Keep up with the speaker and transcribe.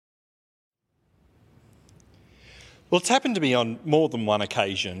Well, it's happened to me on more than one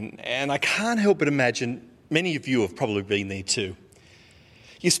occasion, and I can't help but imagine many of you have probably been there too.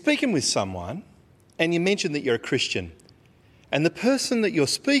 You're speaking with someone and you mention that you're a Christian, and the person that you're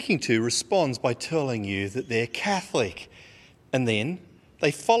speaking to responds by telling you that they're Catholic, and then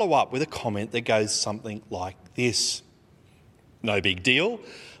they follow up with a comment that goes something like this: "No big deal.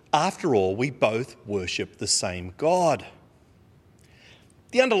 After all, we both worship the same God."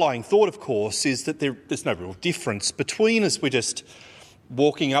 The underlying thought, of course, is that there's no real difference between us. We're just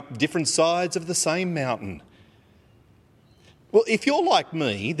walking up different sides of the same mountain. Well, if you're like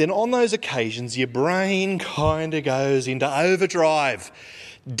me, then on those occasions your brain kind of goes into overdrive,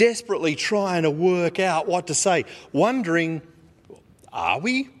 desperately trying to work out what to say, wondering, are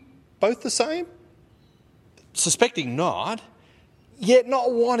we both the same? Suspecting not, yet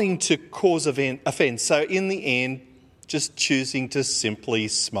not wanting to cause offence. So in the end, just choosing to simply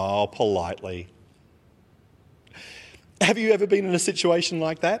smile politely. Have you ever been in a situation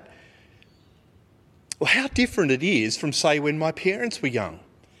like that? Well, how different it is from, say, when my parents were young.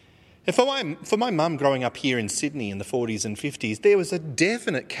 And for my mum growing up here in Sydney in the 40s and 50s, there was a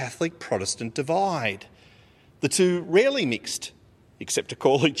definite Catholic-Protestant divide. The two rarely mixed, except to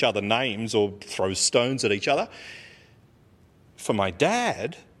call each other names or throw stones at each other. For my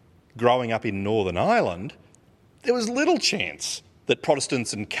dad, growing up in Northern Ireland, there was little chance that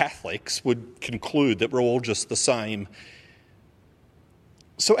Protestants and Catholics would conclude that we're all just the same.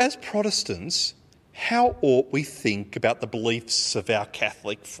 So as Protestants, how ought we think about the beliefs of our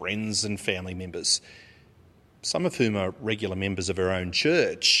Catholic friends and family members, some of whom are regular members of our own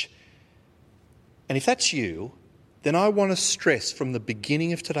church? And if that's you, then I want to stress from the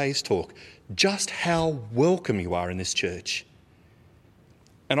beginning of today's talk just how welcome you are in this church.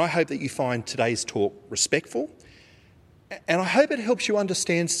 And I hope that you find today's talk respectful, and I hope it helps you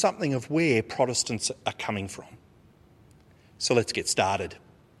understand something of where Protestants are coming from. So let's get started.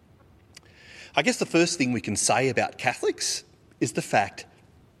 I guess the first thing we can say about Catholics is the fact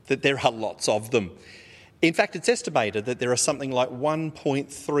that there are lots of them. In fact, it's estimated that there are something like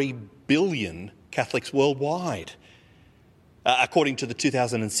 1.3 billion Catholics worldwide. According to the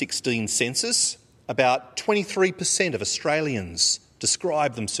 2016 census, about 23% of Australians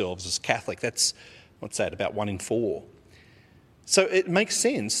describe themselves as Catholic. That's, what's that, about 1 in 4. So it makes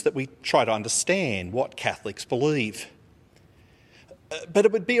sense that we try to understand what Catholics believe. But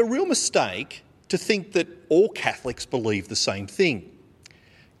it would be a real mistake to think that all Catholics believe the same thing.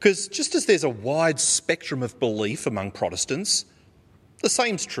 Because just as there's a wide spectrum of belief among Protestants, the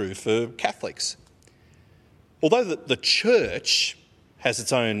same's true for Catholics. Although the Church has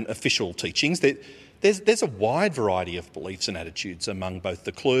its own official teachings, there's a wide variety of beliefs and attitudes among both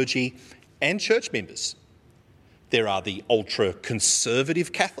the clergy and church members. There are the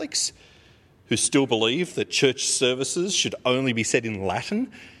ultra-conservative Catholics who still believe that church services should only be said in Latin.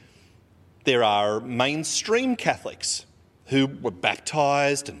 There are mainstream Catholics who were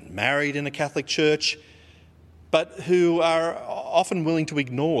baptised and married in a Catholic church, but who are often willing to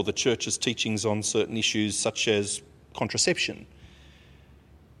ignore the church's teachings on certain issues such as contraception.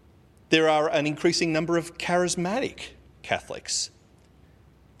 There are an increasing number of charismatic Catholics.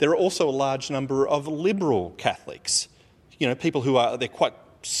 There are also a large number of liberal Catholics, people who they're quite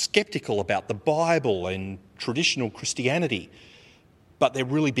sceptical about the Bible and traditional Christianity, but they're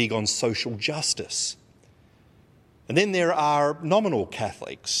really big on social justice. And then there are nominal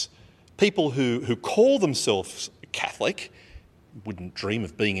Catholics, people who call themselves Catholic, wouldn't dream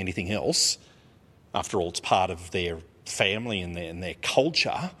of being anything else. After all, it's part of their family and their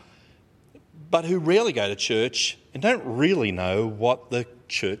culture, but who rarely go to church and don't really know what the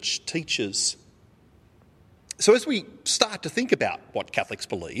church teaches. So as we start to think about what Catholics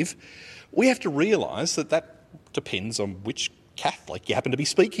believe, we have to realise that depends on which Catholic you happen to be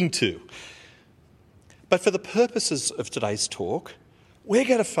speaking to. But for the purposes of today's talk, we're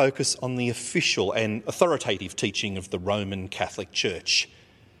going to focus on the official and authoritative teaching of the Roman Catholic Church.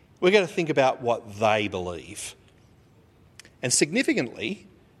 We're going to think about what they believe. And significantly,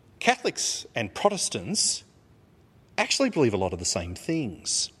 Catholics and Protestants actually believe a lot of the same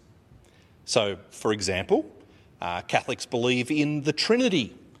things. So, for example, Catholics believe in the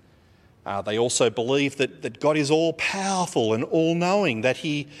Trinity. They also believe that God is all-powerful and all-knowing, that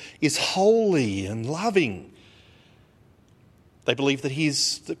he is holy and loving. They believe that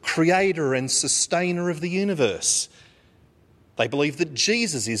he's the creator and sustainer of the universe. They believe that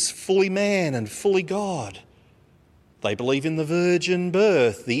Jesus is fully man and fully God. They believe in the virgin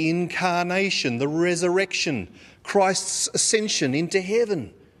birth, the incarnation, the resurrection, Christ's ascension into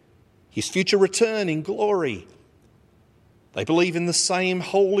heaven, his future return in glory. They believe in the same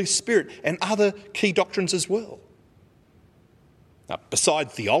Holy Spirit and other key doctrines as well. Now, beside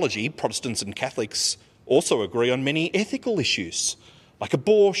theology, Protestants and Catholics also agree on many ethical issues, like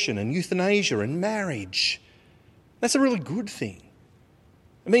abortion and euthanasia and marriage. That's a really good thing.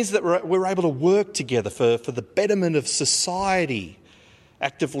 It means that we're able to work together for the betterment of society,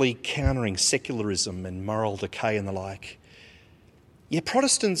 actively countering secularism and moral decay and the like. Yeah,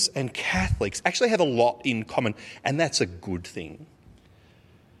 Protestants and Catholics actually have a lot in common, and that's a good thing.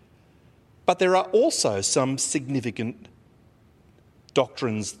 But there are also some significant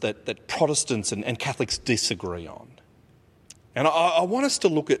doctrines that Protestants and Catholics disagree on. And I want us to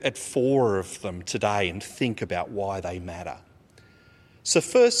look at 4 of them today and think about why they matter. So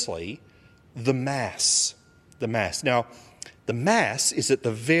firstly, the Mass. The Mass. Now, the Mass is at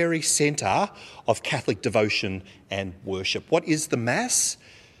the very centre of Catholic devotion and worship. What is the Mass?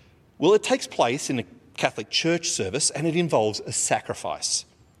 Well, it takes place in a Catholic church service and it involves a sacrifice.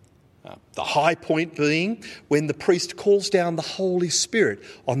 The high point being when the priest calls down the Holy Spirit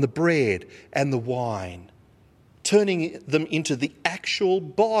on the bread and the wine, turning them into the actual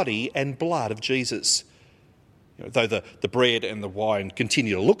body and blood of Jesus. Though the bread and the wine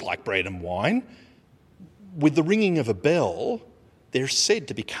continue to look like bread and wine, with the ringing of a bell, they're said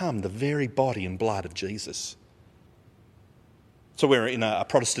to become the very body and blood of Jesus. So we're in a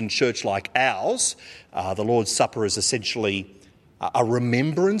Protestant church like ours. The Lord's Supper is essentially a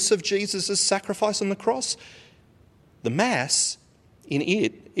remembrance of Jesus' sacrifice on the cross. The Mass,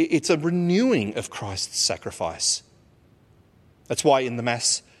 it's a renewing of Christ's sacrifice. That's why in the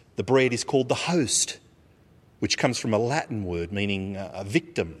Mass the bread is called the host, which comes from a Latin word meaning a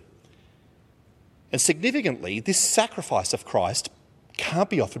victim. And significantly, this sacrifice of Christ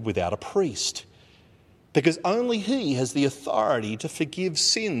can't be offered without a priest, because only he has the authority to forgive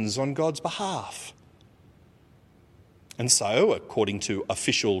sins on God's behalf. And so, according to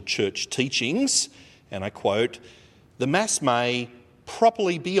official church teachings, and I quote, the Mass may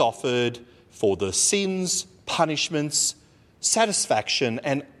properly be offered for the sins, punishments, satisfaction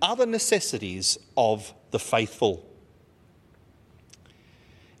and other necessities of the faithful.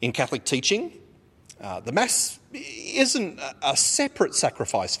 In Catholic teaching, the Mass isn't a separate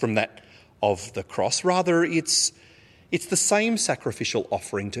sacrifice from that of the cross. Rather, it's the same sacrificial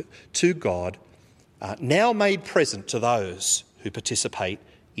offering to God, now made present to those who participate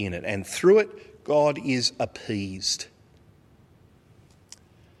in it. And through it, God is appeased.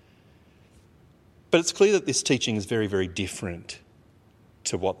 But it's clear that this teaching is very, very different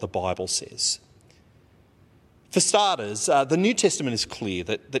to what the Bible says. For starters, the New Testament is clear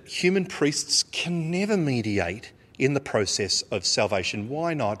that human priests can never mediate in the process of salvation.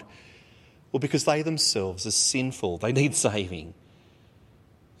 Why not? Well, because they themselves are sinful. They need saving.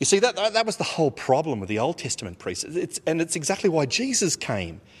 You see, that was the whole problem with the Old Testament priests. It's exactly why Jesus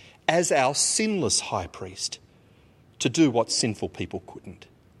came as our sinless high priest, to do what sinful people couldn't.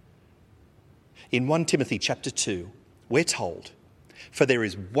 In 1 Timothy chapter 2, we're told, "For there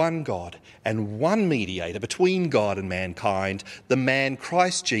is one God and one mediator between God and mankind, the man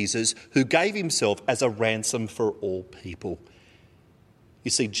Christ Jesus, who gave himself as a ransom for all people."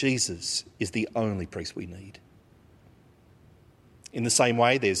 You see, Jesus is the only priest we need. In the same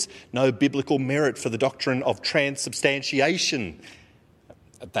way, there's no biblical merit for the doctrine of transubstantiation.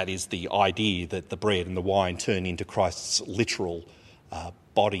 That is the idea that the bread and the wine turn into Christ's literal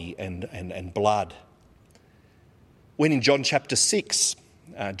body and blood. When in John chapter 6,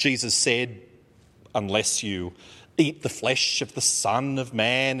 Jesus said, "Unless you eat the flesh of the Son of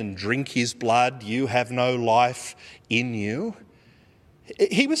Man and drink his blood, you have no life in you,"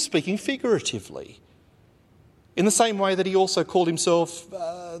 he was speaking figuratively. In the same way that he also called himself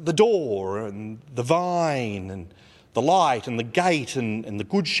the door and the vine and the light and the gate and the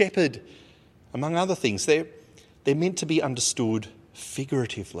good shepherd, among other things. They're meant to be understood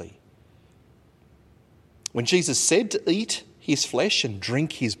figuratively. When Jesus said to eat his flesh and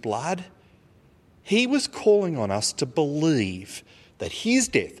drink his blood, he was calling on us to believe that his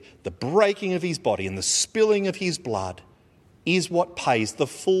death, the breaking of his body and the spilling of his blood, is what pays the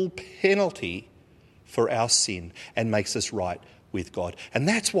full penalty for our sin and makes us right with God. And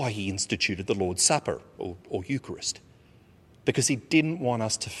that's why he instituted the Lord's Supper or Eucharist, because he didn't want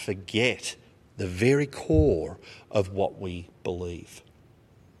us to forget the very core of what we believe.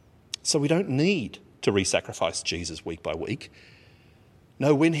 So we don't need to re-sacrifice Jesus week by week.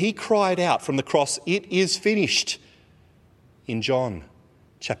 No, when he cried out from the cross, "It is finished," in John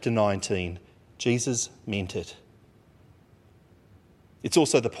chapter 19, Jesus meant it. It's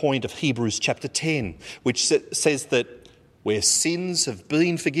also the point of Hebrews chapter 10, which says that where sins have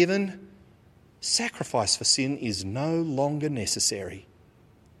been forgiven, sacrifice for sin is no longer necessary.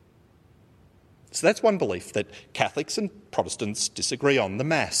 So that's one belief that Catholics and Protestants disagree on, the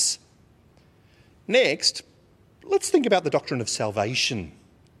Mass. Next, let's think about the doctrine of salvation.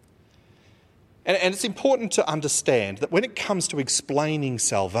 And it's important to understand that when it comes to explaining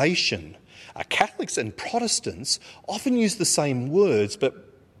salvation, Catholics and Protestants often use the same words but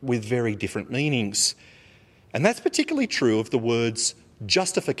with very different meanings. And that's particularly true of the words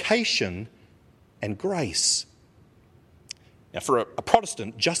justification and grace. Now, for a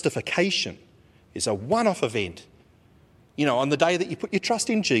Protestant, justification is a one-off event. You know, on the day that you put your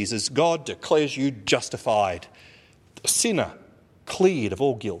trust in Jesus, God declares you justified, a sinner cleared of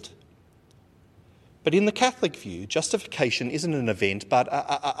all guilt. But in the Catholic view, justification isn't an event but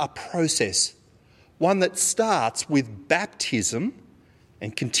a process, one that starts with baptism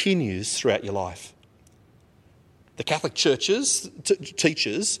and continues throughout your life. The Catholic Church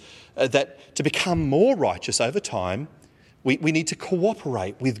teaches that to become more righteous over time, we need to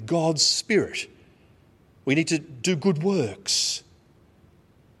cooperate with God's Spirit. We need to do good works.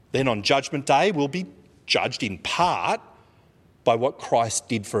 Then on Judgment Day, we'll be judged in part by what Christ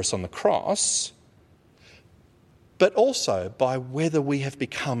did for us on the cross, but also by whether we have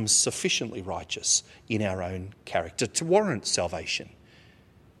become sufficiently righteous in our own character to warrant salvation.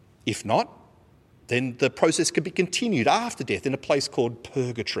 If not, then the process can be continued after death in a place called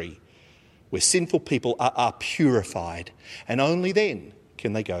purgatory, where sinful people are purified, and only then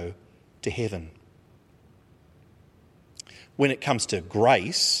can they go to heaven. When it comes to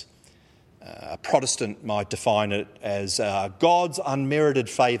grace, a Protestant might define it as God's unmerited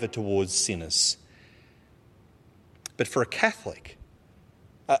favour towards sinners. But for a Catholic,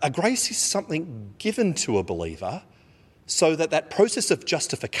 a grace is something given to a believer so that that process of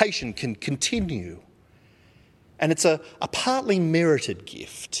justification can continue. And it's a partly merited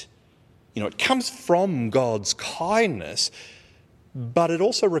gift. You know, it comes from God's kindness, but it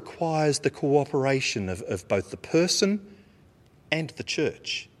also requires the cooperation of both the person and the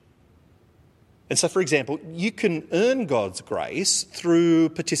church. And so, for example, you can earn God's grace through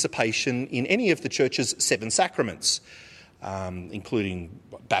participation in any of the church's 7 sacraments, including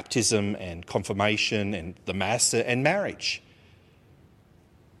baptism and confirmation and the Mass and marriage.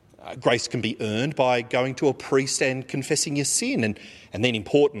 Grace can be earned by going to a priest and confessing your sin, and then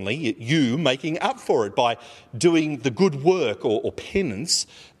importantly, you making up for it by doing the good work or penance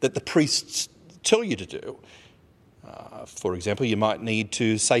that the priests tell you to do. For example, you might need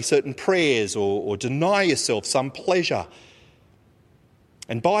to say certain prayers or deny yourself some pleasure.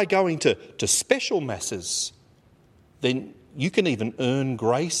 And by going to special masses, then you can even earn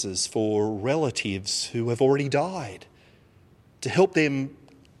graces for relatives who have already died to help them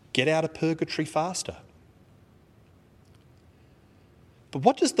get out of purgatory faster. But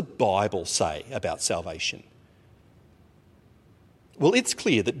what does the Bible say about salvation? Well, it's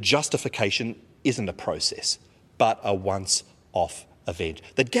clear that justification isn't a process, but a once-off event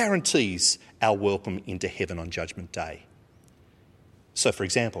that guarantees our welcome into heaven on Judgment Day. So, for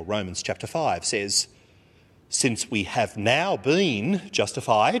example, Romans chapter 5 says, "Since we have now been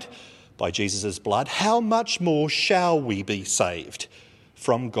justified by Jesus' blood, how much more shall we be saved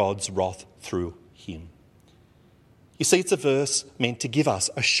from God's wrath through him?" You see, it's a verse meant to give us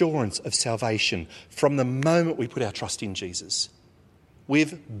assurance of salvation from the moment we put our trust in Jesus.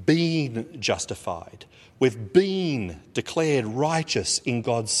 We've been justified. We've been declared righteous in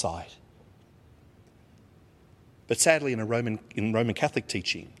God's sight. But sadly, in Roman Catholic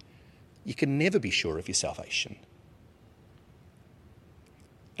teaching, you can never be sure of your salvation.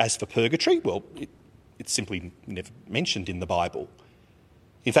 As for purgatory, well, it's simply never mentioned in the Bible.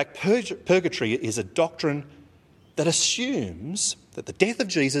 In fact, purgatory is a doctrine that assumes that the death of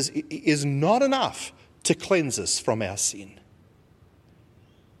Jesus is not enough to cleanse us from our sin.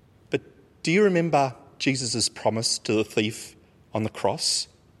 But do you remember Jesus' promise to the thief on the cross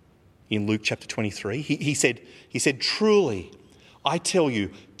in Luke chapter 23? He said, "Truly, I tell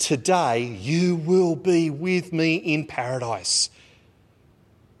you, today you will be with me in paradise."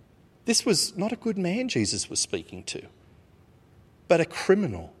 This was not a good man Jesus was speaking to, but a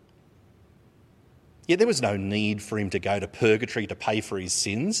criminal. Yet there was no need for him to go to purgatory to pay for his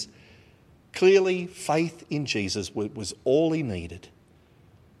sins. Clearly, faith in Jesus was all he needed.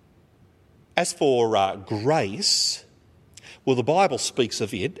 As for grace, well, the Bible speaks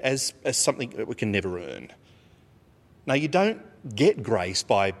of it as something that we can never earn. Now, you don't get grace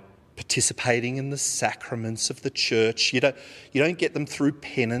by participating in the sacraments of the church. You don't get them through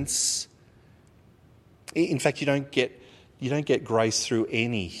penance. In fact, you don't get grace through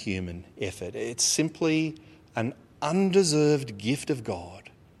any human effort. It's simply an undeserved gift of God.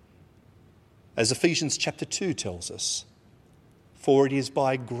 As Ephesians chapter 2 tells us, For it is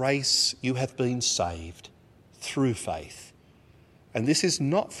by grace you have been saved, through faith. And this is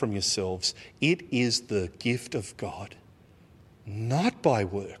not from yourselves, it is the gift of God, not by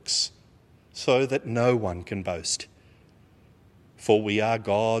works, so that no one can boast. For we are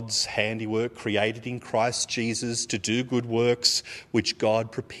God's handiwork, created in Christ Jesus to do good works, which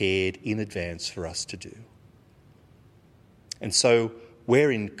God prepared in advance for us to do. And so, where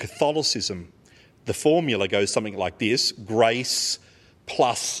in Catholicism the formula goes something like this: grace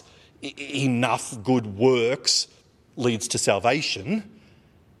plus enough good works leads to salvation,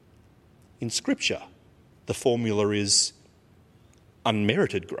 in Scripture the formula is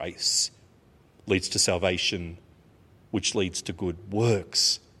unmerited grace leads to salvation, which leads to good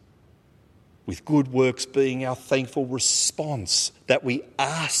works, with good works being our thankful response that we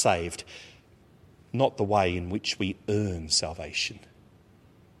are saved, not the way in which we earn salvation.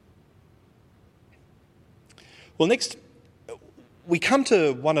 Well, next, we come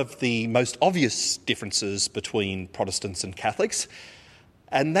to one of the most obvious differences between Protestants and Catholics,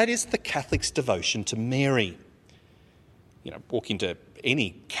 and that is the Catholic's devotion to Mary. Walk into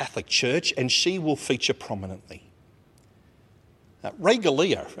any Catholic church and she will feature prominently. Ray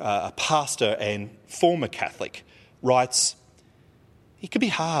Galea, a pastor and former Catholic, writes, "It can be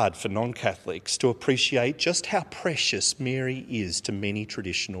hard for non-Catholics to appreciate just how precious Mary is to many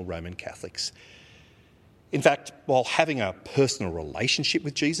traditional Roman Catholics. In fact, while having a personal relationship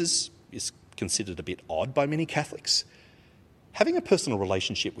with Jesus is considered a bit odd by many Catholics, having a personal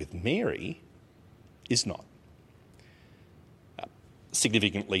relationship with Mary is not.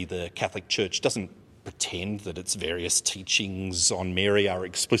 Significantly, the Catholic Church doesn't pretend that its various teachings on Mary are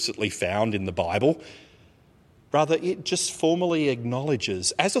explicitly found in the Bible. Rather, it just formally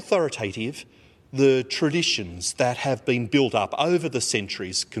acknowledges as authoritative the traditions that have been built up over the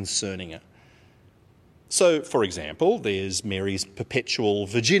centuries concerning her. So, for example, there's Mary's perpetual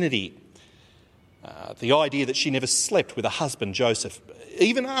virginity, the idea that she never slept with her husband Joseph,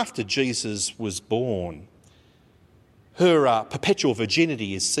 even after Jesus was born. Her perpetual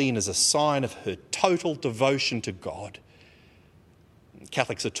virginity is seen as a sign of her total devotion to God.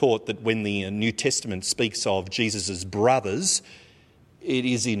 Catholics are taught that when the New Testament speaks of Jesus' brothers, it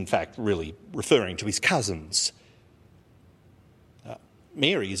is in fact really referring to his cousins.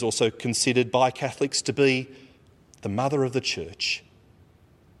 Mary is also considered by Catholics to be the mother of the church.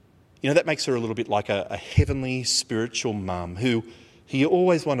 That makes her a little bit like a heavenly spiritual mum who you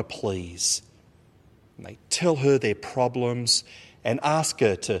always want to please. And they tell her their problems and ask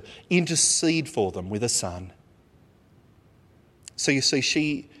her to intercede for them with a son. So you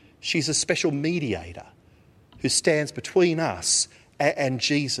see, she's a special mediator who stands between us and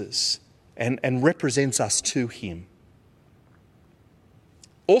Jesus and represents us to him.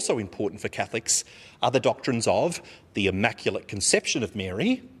 Also important for Catholics are the doctrines of the Immaculate Conception of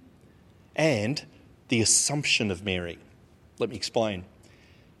Mary and the Assumption of Mary. Let me explain.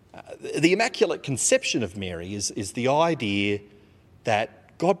 The Immaculate Conception of Mary is the idea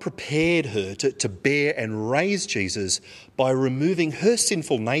that God prepared her to bear and raise Jesus by removing her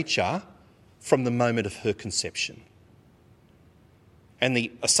sinful nature from the moment of her conception. And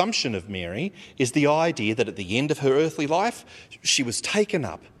the Assumption of Mary is the idea that at the end of her earthly life, she was taken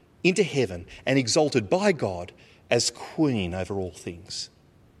up into heaven and exalted by God as Queen over all things.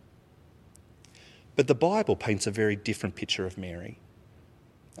 But the Bible paints a very different picture of Mary.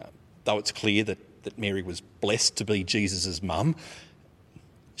 Though it's clear that Mary was blessed to be Jesus' mum,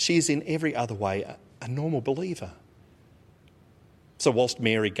 she is in every other way a normal believer. So whilst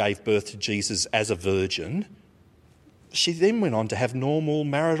Mary gave birth to Jesus as a virgin, she then went on to have normal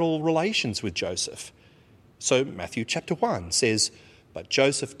marital relations with Joseph. So Matthew chapter 1 says, "But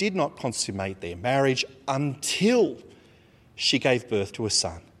Joseph did not consummate their marriage until she gave birth to a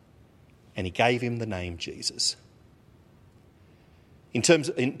son, and he gave him the name Jesus." In terms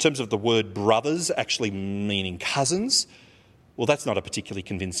of the word brothers actually meaning cousins, well, that's not a particularly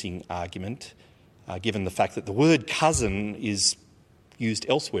convincing argument, given the fact that the word cousin is used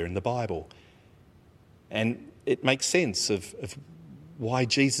elsewhere in the Bible. And it makes sense of why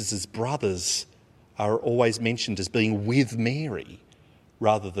Jesus' brothers are always mentioned as being with Mary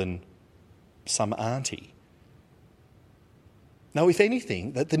rather than some auntie. Now, if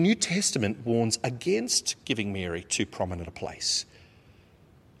anything, that the New Testament warns against giving Mary too prominent a place.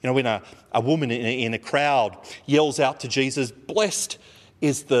 When a woman in a crowd yells out to Jesus, "Blessed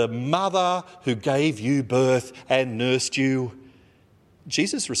is the mother who gave you birth and nursed you,"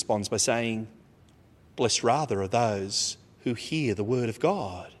 Jesus responds by saying, "Blessed rather are those who hear the word of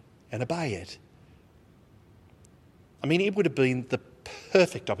God and obey it." It would have been the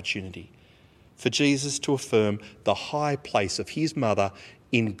perfect opportunity for Jesus to affirm the high place of his mother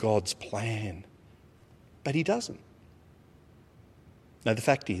in God's plan. But he doesn't. Now, the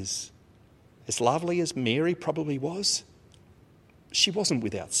fact is, as lovely as Mary probably was, she wasn't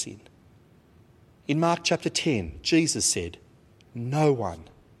without sin. In Mark chapter 10, Jesus said, "No one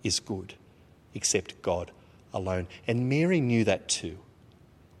is good except God alone." And Mary knew that too.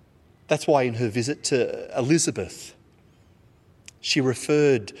 That's why in her visit to Elizabeth, she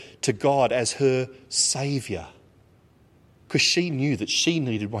referred to God as her saviour, because she knew that she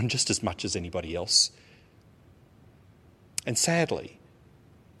needed one just as much as anybody else. And sadly,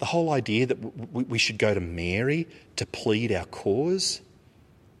 the whole idea that we should go to Mary to plead our cause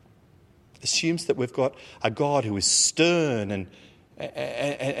assumes that we've got a God who is stern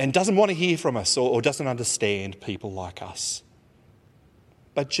and doesn't want to hear from us or doesn't understand people like us.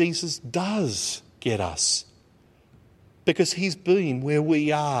 But Jesus does get us, because he's been where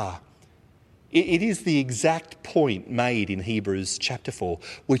we are. It is the exact point made in Hebrews chapter 4,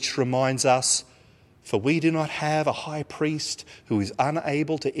 which reminds us, "For we do not have a high priest who is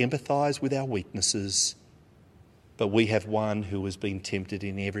unable to empathise with our weaknesses, but we have one who has been tempted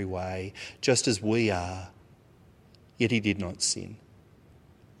in every way, just as we are, yet he did not sin."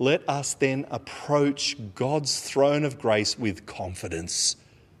 Let us then approach God's throne of grace with confidence,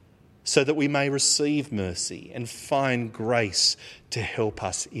 so that we may receive mercy and find grace to help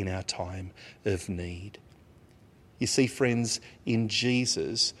us in our time of need. You see, friends, in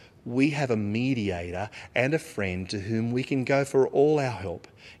Jesus, we have a mediator and a friend to whom we can go for all our help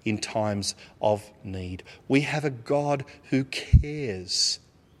in times of need. We have a God who cares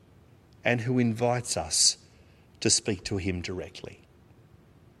and who invites us to speak to him directly.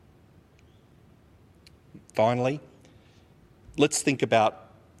 Finally, let's think about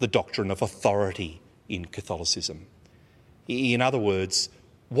the doctrine of authority in Catholicism. In other words,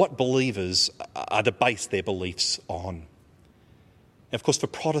 what believers are to base their beliefs on. Of course, for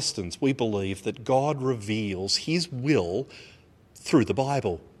Protestants, we believe that God reveals his will through the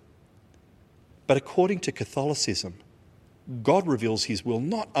Bible. But according to Catholicism, God reveals his will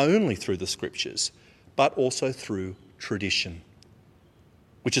not only through the Scriptures, but also through tradition,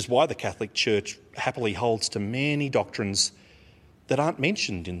 which is why the Catholic Church happily holds to many doctrines that aren't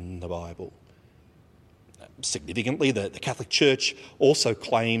mentioned in the Bible. Significantly, the Catholic Church also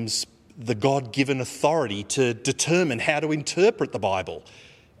claims the God-given authority to determine how to interpret the Bible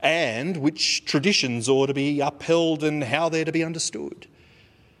and which traditions ought to be upheld and how they're to be understood.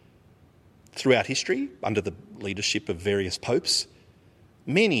 Throughout history, under the leadership of various popes,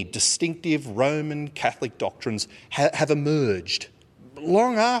 many distinctive Roman Catholic doctrines have emerged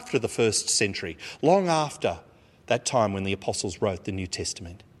long after the first century, long after that time when the apostles wrote the New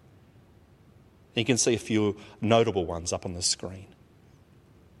Testament. You can see a few notable ones up on the screen.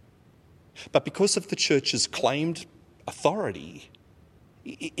 But because of the Church's claimed authority,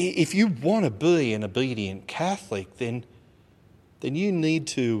 if you want to be an obedient Catholic, then you need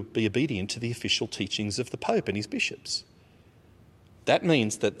to be obedient to the official teachings of the Pope and his bishops. That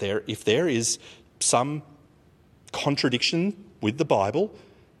means that if there is some contradiction with the Bible,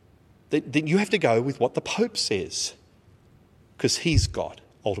 then you have to go with what the Pope says, because he's got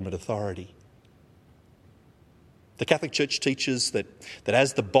ultimate authority. The Catholic Church teaches that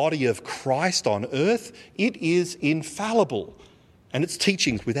as the body of Christ on earth, it is infallible and its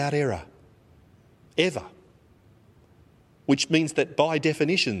teachings without error, ever. Which means that by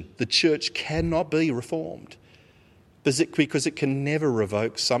definition, the Church cannot be reformed because it can never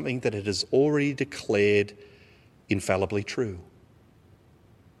revoke something that it has already declared infallibly true.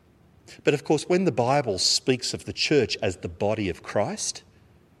 But of course, when the Bible speaks of the Church as the body of Christ,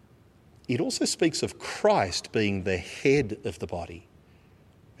 it also speaks of Christ being the head of the body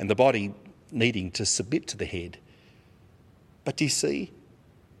and the body needing to submit to the head. But do you see?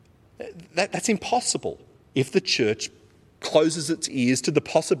 That's impossible if the Church closes its ears to the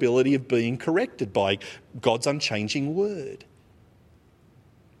possibility of being corrected by God's unchanging word.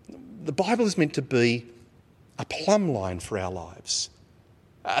 The Bible is meant to be a plumb line for our lives,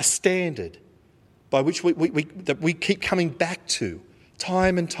 a standard by which we keep coming back to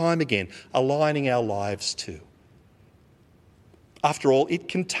time and time again, aligning our lives to. After all, it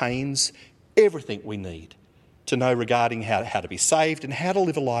contains everything we need to know regarding how to be saved and how to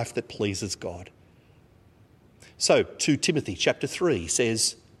live a life that pleases God. So, 2 Timothy chapter 3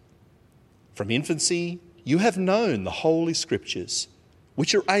 says, "From infancy you have known the Holy Scriptures,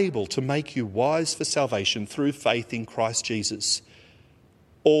 which are able to make you wise for salvation through faith in Christ Jesus.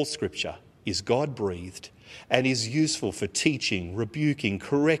 All Scripture is God-breathed and is useful for teaching, rebuking,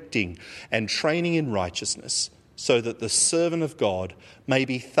 correcting, and training in righteousness, so that the servant of God may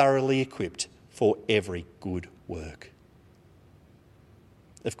be thoroughly equipped for every good work.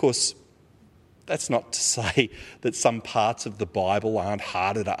 Of course, that's not to say that some parts of the Bible aren't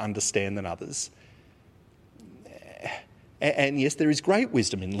harder to understand than others. And yes, there is great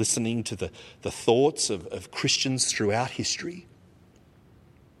wisdom in listening to the thoughts of Christians throughout history.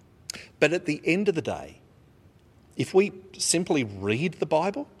 But at the end of the day, if we simply read the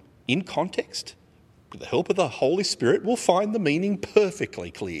Bible in context, with the help of the Holy Spirit, we'll find the meaning perfectly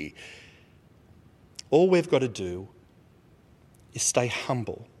clear. All we've got to do is stay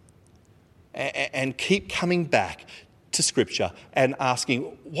humble and keep coming back to Scripture and asking,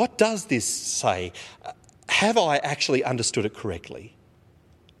 what does this say? Have I actually understood it correctly?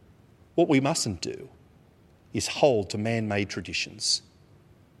 What we mustn't do is hold to man-made traditions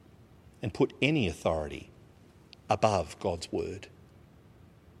and put any authority above God's word.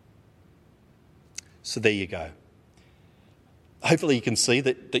 So there you go. Hopefully you can see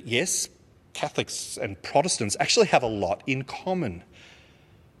that yes, Catholics and Protestants actually have a lot in common.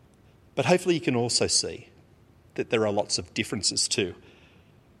 But hopefully you can also see that there are lots of differences too,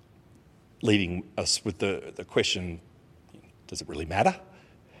 leaving us with the question, does it really matter?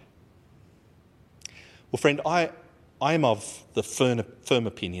 Well, friend, I am of the firm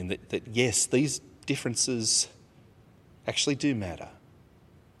opinion that yes, these differences actually do matter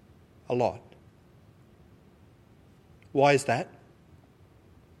a lot. Why is that?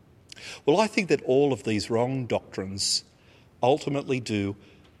 Well, I think that all of these wrong doctrines ultimately do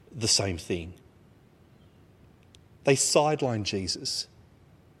the same thing. They sideline Jesus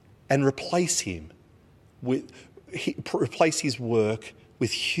and replace his work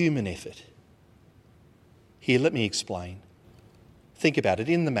with human effort. Here, let me explain. Think about it.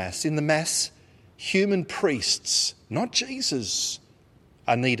 In the Mass, human priests, not Jesus,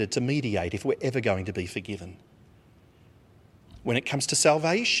 are needed to mediate if we're ever going to be forgiven. When it comes to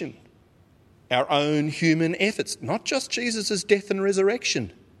salvation, our own human efforts, not just Jesus' death and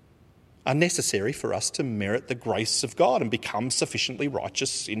resurrection, are necessary for us to merit the grace of God and become sufficiently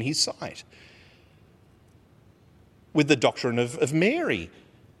righteous in his sight. With the doctrine of Mary,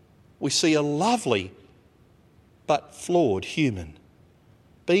 we see a lovely but flawed human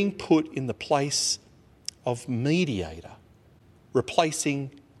being put in the place of mediator,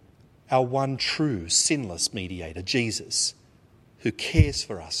 replacing our one true sinless mediator, Jesus, who cares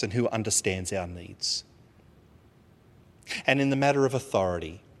for us and who understands our needs. And in the matter of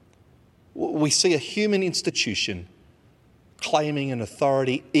authority, we see a human institution claiming an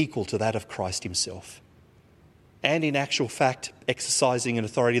authority equal to that of Christ himself, and in actual fact exercising an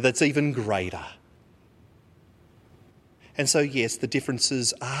authority that's even greater. And so yes, the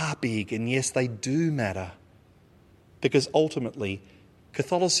differences are big, and yes, they do matter, because ultimately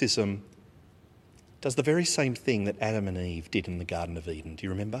Catholicism does the very same thing that Adam and Eve did in the Garden of Eden. Do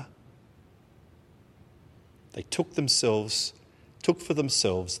you remember? They took for themselves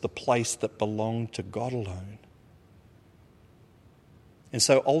the place that belonged to God alone. And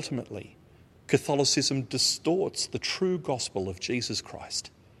so ultimately, Catholicism distorts the true gospel of Jesus Christ,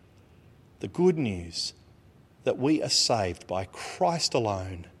 the good news that we are saved by Christ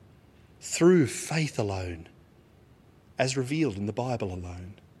alone, through faith alone, as revealed in the Bible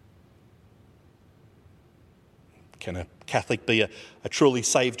alone. Can a Catholic be a truly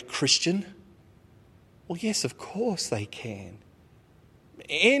saved Christian? Well, yes, of course they can.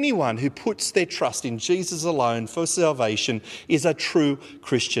 Anyone who puts their trust in Jesus alone for salvation is a true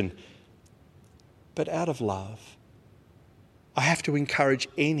Christian. But out of love, I have to encourage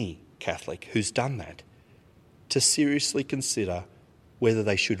any Catholic who's done that to seriously consider whether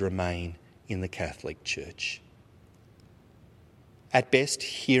they should remain in the Catholic Church. At best,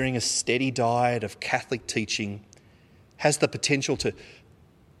 hearing a steady diet of Catholic teaching has the potential to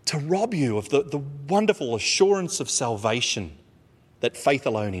rob you of the wonderful assurance of salvation that faith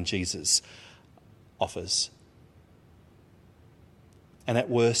alone in Jesus offers. And at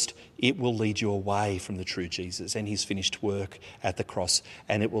worst, it will lead you away from the true Jesus and his finished work at the cross,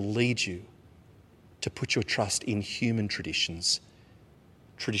 and it will lead you to put your trust in human traditions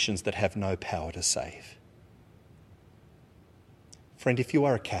that have no power to save. Friend, if you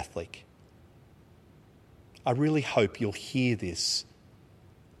are a Catholic, I really hope you'll hear this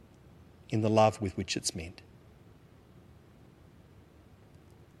in the love with which it's meant.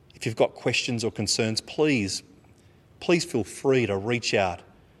 If you've got questions or concerns, please feel free to reach out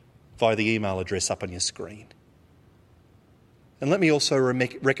via the email address up on your screen. And let me also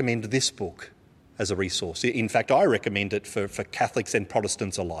recommend this book as a resource. In fact, I recommend it for Catholics and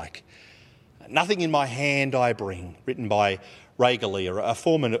Protestants alike. Nothing in My Hand I Bring, written by Ray Galea, a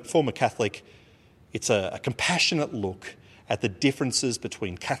former Catholic. It's a compassionate look at the differences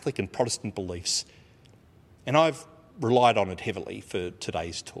between Catholic and Protestant beliefs, and I've relied on it heavily for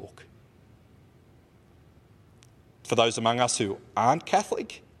today's talk. For those among us who aren't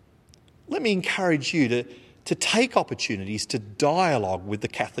Catholic, let me encourage you to take opportunities to dialogue with the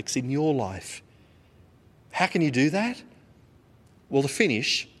Catholics in your life. How can you do that? Well, to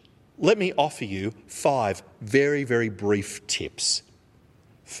finish, let me offer you 5 very, very brief tips.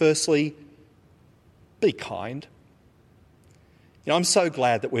 Firstly, be kind. I'm so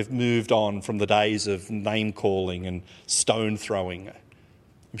glad that we've moved on from the days of name-calling and stone-throwing.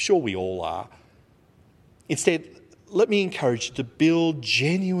 I'm sure we all are. Instead, let me encourage you to build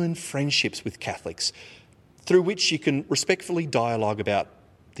genuine friendships with Catholics through which you can respectfully dialogue about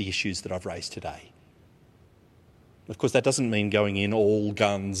the issues that I've raised today. Of course, that doesn't mean going in all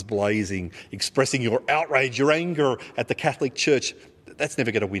guns blazing, expressing your outrage, your anger at the Catholic Church. That's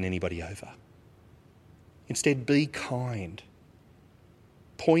never going to win anybody over. Instead, be kind,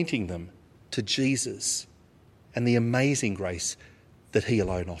 pointing them to Jesus and the amazing grace that he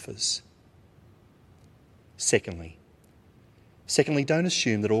alone offers. Secondly, don't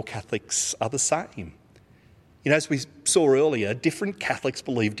assume that all Catholics are the same. As we saw earlier, different Catholics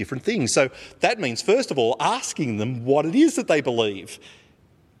believe different things. So that means, first of all, asking them what it is that they believe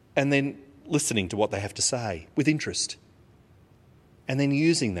and then listening to what they have to say with interest and then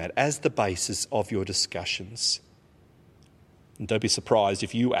using that as the basis of your discussions. And don't be surprised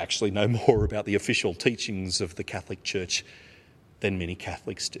if you actually know more about the official teachings of the Catholic Church than many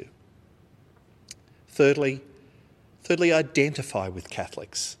Catholics do. Thirdly, identify with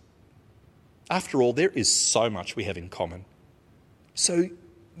Catholics. After all, there is so much we have in common. So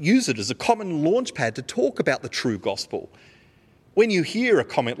use it as a common launchpad to talk about the true gospel. When you hear a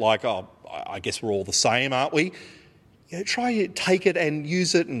comment like, "Oh, I guess we're all the same, aren't we?" Try to take it and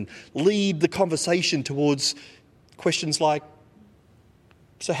use it and lead the conversation towards questions like,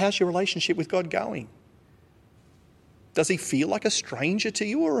 "So how's your relationship with God going? Does he feel like a stranger to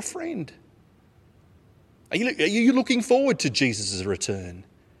you or a friend? Are you looking forward to Jesus' return?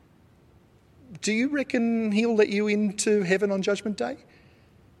 Do you reckon he'll let you into heaven on Judgment Day?"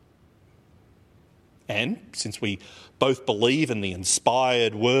 And since we both believe in the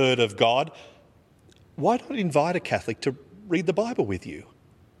inspired word of God, why not invite a Catholic to read the Bible with you?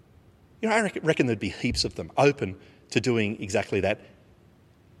 I reckon there'd be heaps of them open to doing exactly that.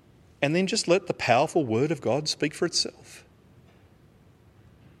 And then just let the powerful word of God speak for itself.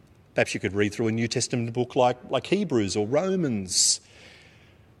 Perhaps you could read through a New Testament book like Hebrews or Romans.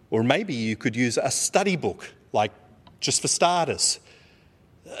 Or maybe you could use a study book, like Just for Starters.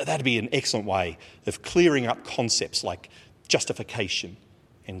 That'd be an excellent way of clearing up concepts like justification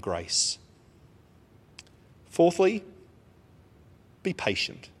and grace. Fourthly, be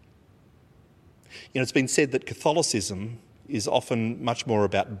patient. It's been said that Catholicism is often much more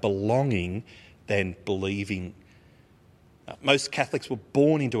about belonging than believing. Most Catholics were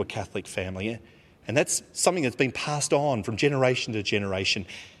born into a Catholic family, and that's something that's been passed on from generation to generation.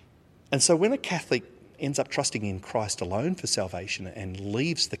 And so when a Catholic ends up trusting in Christ alone for salvation and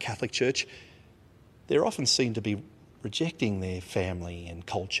leaves the Catholic Church, they're often seen to be rejecting their family and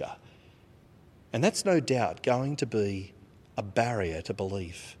culture. And that's no doubt going to be a barrier to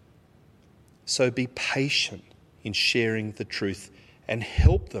belief. So be patient in sharing the truth and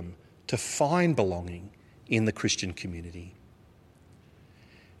help them to find belonging in the Christian community.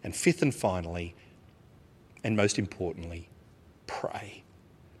 And fifth and finally, and most importantly, pray.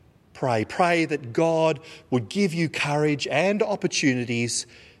 Pray that God would give you courage and opportunities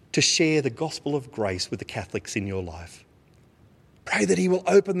to share the gospel of grace with the Catholics in your life. Pray that he will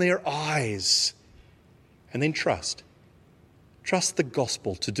open their eyes and then trust the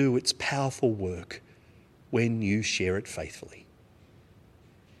gospel to do its powerful work when you share it faithfully.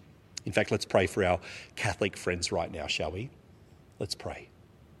 In fact, let's pray for our Catholic friends right now, shall we? Let's pray.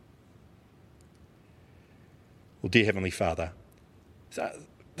 Well, dear Heavenly Father,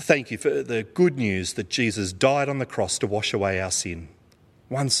 thank you for the good news that Jesus died on the cross to wash away our sin,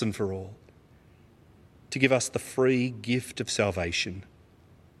 once and for all, to give us the free gift of salvation.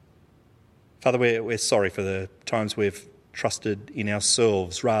 Father, we're sorry for the times we've trusted in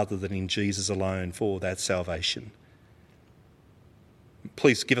ourselves rather than in Jesus alone for that salvation.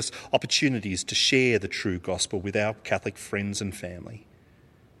 Please give us opportunities to share the true gospel with our Catholic friends and family.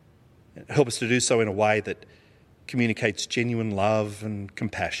 Help us to do so in a way that communicates genuine love and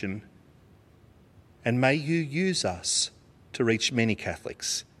compassion. And may you use us to reach many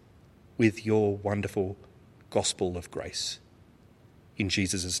Catholics with your wonderful gospel of grace. In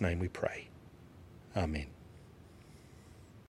Jesus' name we pray. Amen.